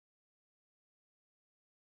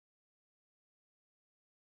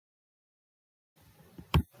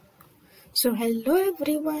So hello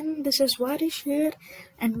everyone, this is Varish here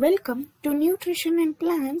and welcome to Nutrition and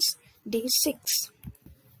Plants Day 6.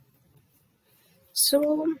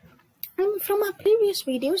 So from our previous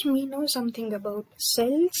videos we know something about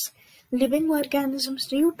cells, living organisms,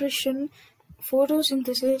 nutrition,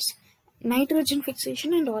 photosynthesis, nitrogen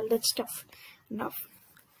fixation and all that stuff. Now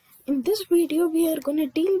in this video we are going to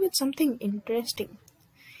deal with something interesting.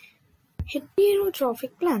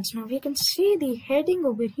 Heterotrophic plants. Now we can see the heading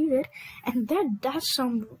over here, and that does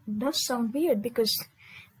sound weird because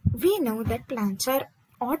we know that plants are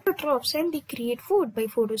autotrophs and they create food by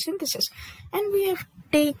photosynthesis, and we have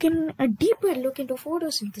taken a deeper look into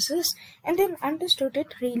photosynthesis and then understood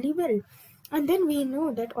it really well. And then we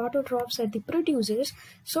know that autotrophs are the producers,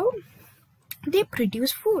 so they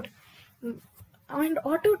produce food. And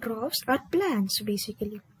autotrophs are plants,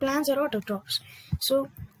 basically. Plants are autotrophs. So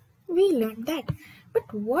we learned that.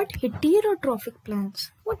 But what heterotrophic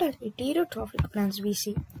plants? What are heterotrophic plants we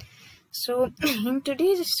see? So in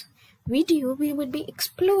today's video we will be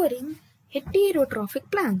exploring heterotrophic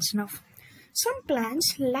plants. Now some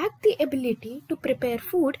plants lack the ability to prepare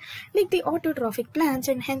food like the autotrophic plants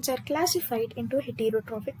and hence are classified into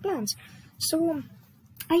heterotrophic plants. So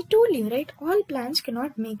I told you, right, all plants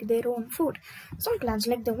cannot make their own food. Some plants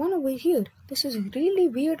like the one over here, this is really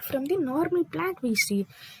weird from the normal plant we see.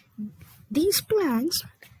 These plants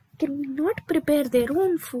cannot prepare their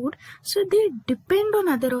own food, so they depend on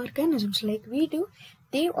other organisms like we do.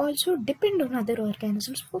 They also depend on other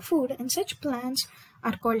organisms for food, and such plants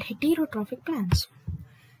are called heterotrophic plants.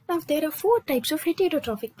 Now there are 4 types of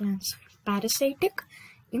heterotrophic plants: parasitic,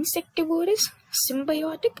 insectivorous,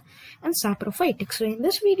 symbiotic and saprophytic. So in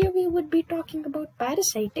this video we would be talking about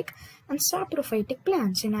parasitic and saprophytic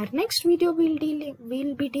plants. In our next video we'll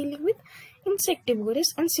be dealing with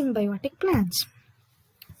insectivorous and symbiotic plants.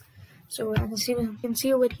 So as you can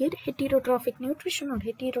see over here, heterotrophic nutrition or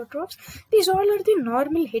heterotrophs, these all are the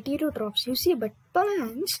normal heterotrophs you see, but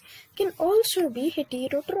plants can also be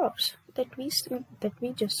heterotrophs that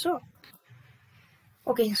we just saw.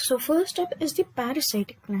 Okay, so first up is the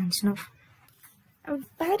parasitic plants. Now, a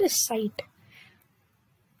parasite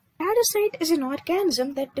is an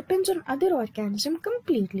organism that depends on other organism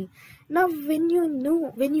completely. Now, when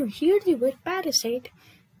you hear the word parasite,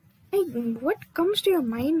 what comes to your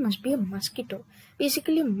mind must be a mosquito.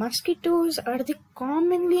 Basically, mosquitoes are the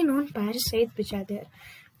commonly known parasites which are there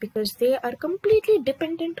because they are completely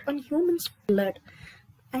dependent on humans' blood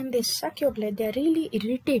and they suck your blood. They are really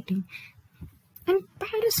irritating. And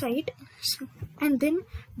parasite, and then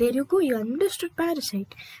there you go, you understood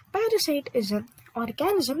parasite. Parasite is an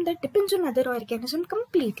organism that depends on other organism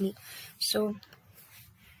completely. So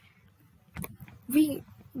the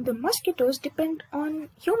mosquitoes depend on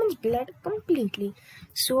humans' blood completely.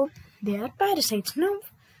 So they are parasites. Now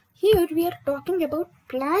here we are talking about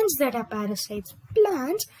plants that are parasites.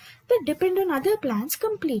 Plants that depend on other plants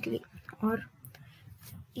completely,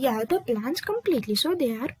 the plants completely. So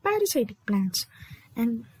they are parasitic plants.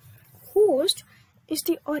 And host is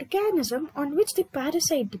the organism on which the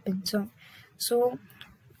parasite depends on. So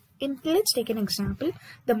let's take an example,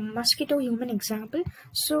 the mosquito human example.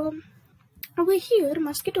 So over here,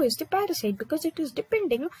 mosquito is the parasite because it is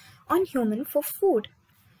depending on human for food.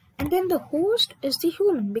 And then the host is the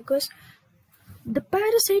human because the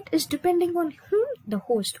parasite is depending on whom? The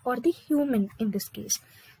host or the human in this case.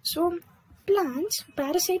 So plants,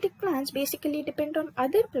 parasitic plants basically depend on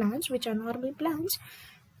other plants which are normal plants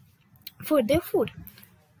for their food.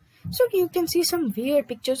 So you can see some weird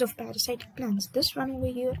pictures of parasitic plants. This one over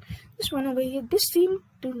here, this one over here. This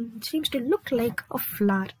seems to look like a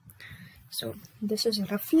flower. So this is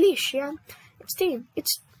Rafflesia.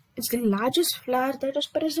 It's the largest flower that is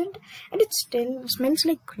present, and it still smells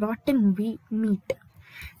like rotten meat.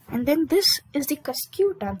 And then this is the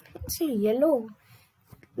Cuscuta. It's a yellow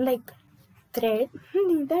like thread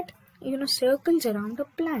that circles around a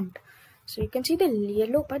plant. So you can see the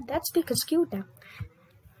yellow part, that's the Cuscuta.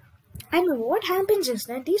 And what happens is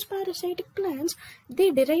that these parasitic plants,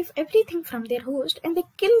 they derive everything from their host and they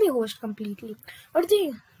kill the host completely, or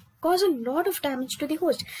they cause a lot of damage to the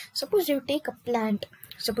host. Suppose you take a plant,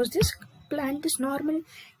 suppose this plant, this normal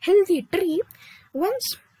healthy tree,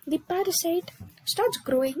 once the parasite starts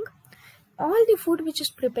growing, all the food which is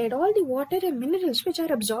prepared, all the water and minerals which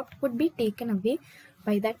are absorbed would be taken away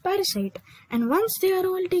by that parasite. And once they are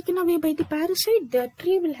all taken away by the parasite, the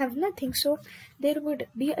tree will have nothing. So there would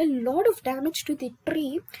be a lot of damage to the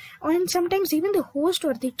tree, and sometimes even the host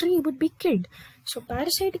or the tree would be killed. So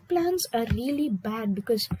parasitic plants are really bad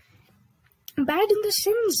because bad in the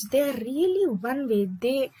sense they are really one way.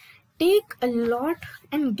 They take a lot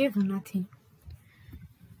and give nothing.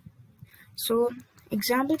 So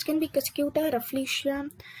examples can be Cuscuta, Rafflesia,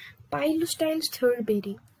 Pilostyles,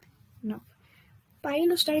 Thurberry. Now,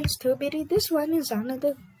 Pilostyles thurberry, this one is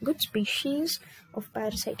another good species of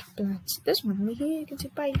parasitic plants. This one over here, you can see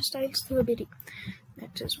Pilostyles thurberry.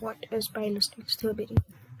 That is what is Pilostyles thurberry.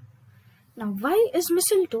 Now, why is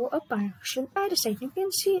mistletoe a partial parasite? You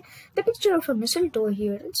can see the picture of a mistletoe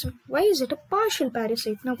here. Why is it a partial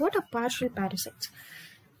parasite? Now, what are partial parasites?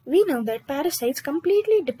 We know that parasites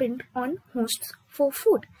completely depend on hosts for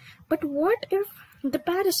food. But what if the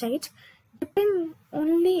parasites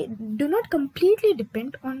do not completely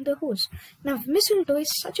depend on the host? Now, mistletoe is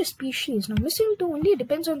such a species. Now, mistletoe only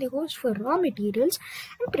depends on the host for raw materials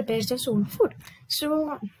and prepares its own food.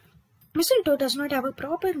 So, mistletoe does not have a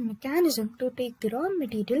proper mechanism to take the raw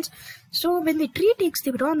materials. So, when the tree takes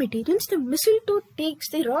the raw materials, the mistletoe takes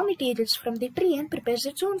the raw materials from the tree and prepares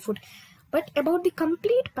its own food. But about the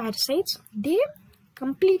complete parasites, they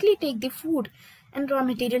completely take the food and raw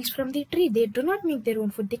materials from the tree. They do not make their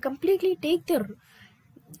own food. They completely take their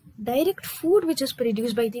direct food which is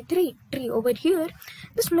produced by the tree. Over here,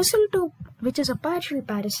 this mistletoe, which is a partial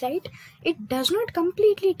parasite, it does not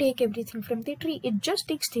completely take everything from the tree. It just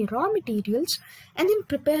takes the raw materials and then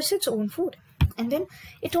prepares its own food. And then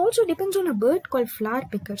it also depends on a bird called flower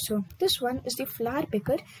picker. So this one is the flower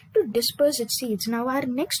picker to disperse its seeds. Now our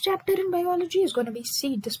next chapter in biology is going to be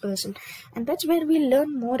seed dispersal, and that's where we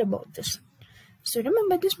learn more about this. So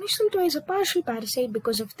remember, this mistletoe is a partial parasite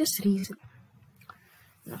because of this reason.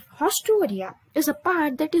 Now, Hostoria is a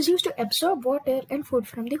part that is used to absorb water and food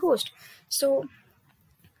from the host. So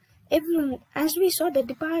as we saw that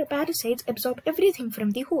the parasites absorb everything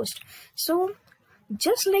from the host. So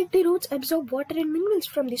just like the roots absorb water and minerals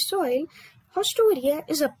from the soil, Hostoria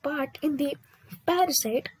is a part in the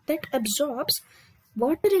parasite that absorbs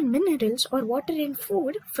water and minerals or water and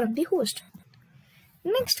food from the host.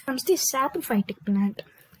 Next comes the saprophytic plant.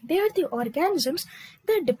 They are the organisms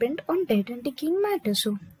that depend on dead and decaying matter.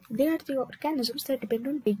 So they are the organisms that depend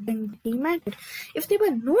on dead and decaying matter. If there were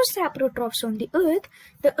no saprotrophs on the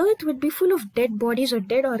earth would be full of dead bodies or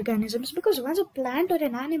dead organisms, because once a plant or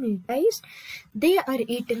an animal dies, they are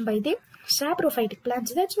eaten by the saprophytic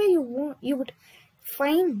plants. That's why you would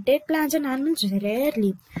find dead plants and animals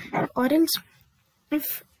rarely. Or else,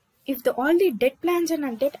 if all the dead plants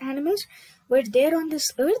and dead animals were there on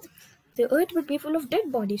this earth, the earth would be full of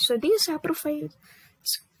dead bodies. So these saprophytes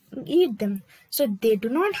eat them. So they do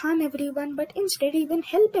not harm everyone, but instead even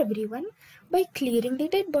help everyone by clearing the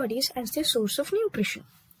dead bodies as their source of nutrition.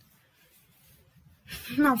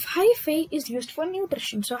 Now, hyphae is used for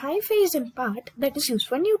nutrition. So hyphae is in part that is used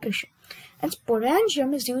for nutrition. And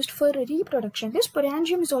sporangium is used for reproduction. This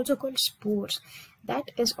sporangium is also called spores.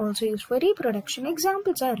 That is also used for reproduction.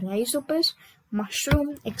 Examples are rhizopus,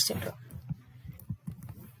 mushroom, etc.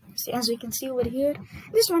 As we can see over here,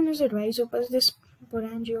 this one is a rhizopus, this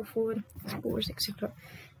sporangiophore, spores, etc.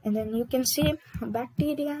 And then you can see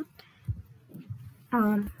bacteria.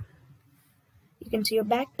 You can see a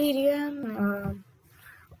bacteria,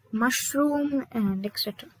 mushroom, and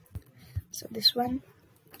etc. So this one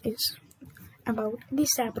is about the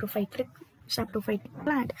saprophytic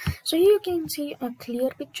plant. So here you can see a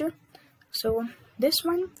clear picture. So this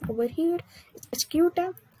one over here is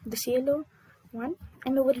Cuscuta, this yellow one,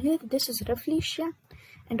 and over here this is Rafflesia,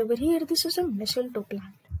 and over here this is a mistletoe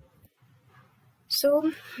plant.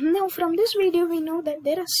 So now from this video we know that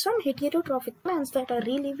there are some heterotrophic plants that are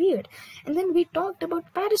really weird, and then we talked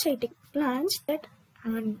about parasitic plants that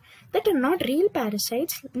are not real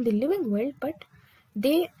parasites in the living world, but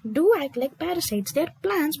they do act like parasites. They're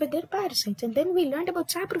plants, but they're parasites. And then we learned about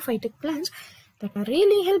saprophytic plants that are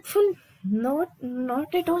really helpful, not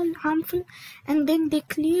at all harmful, and then they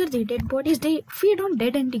clear the dead bodies. They feed on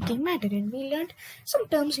dead and decaying matter. And we learned some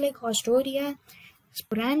terms like Hostoria,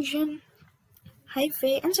 sporangium,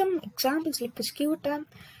 hyphae, and some examples like Cuscuta,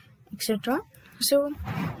 etc. So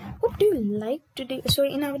hope you like today. So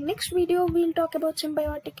in our next video we'll talk about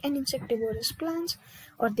symbiotic and insectivorous plants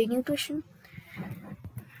or the nutrition.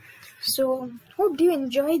 So hope you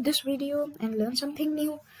enjoyed this video and learned something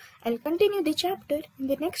new. I'll continue the chapter in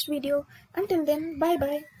the next video. Until then, bye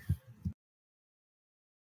bye.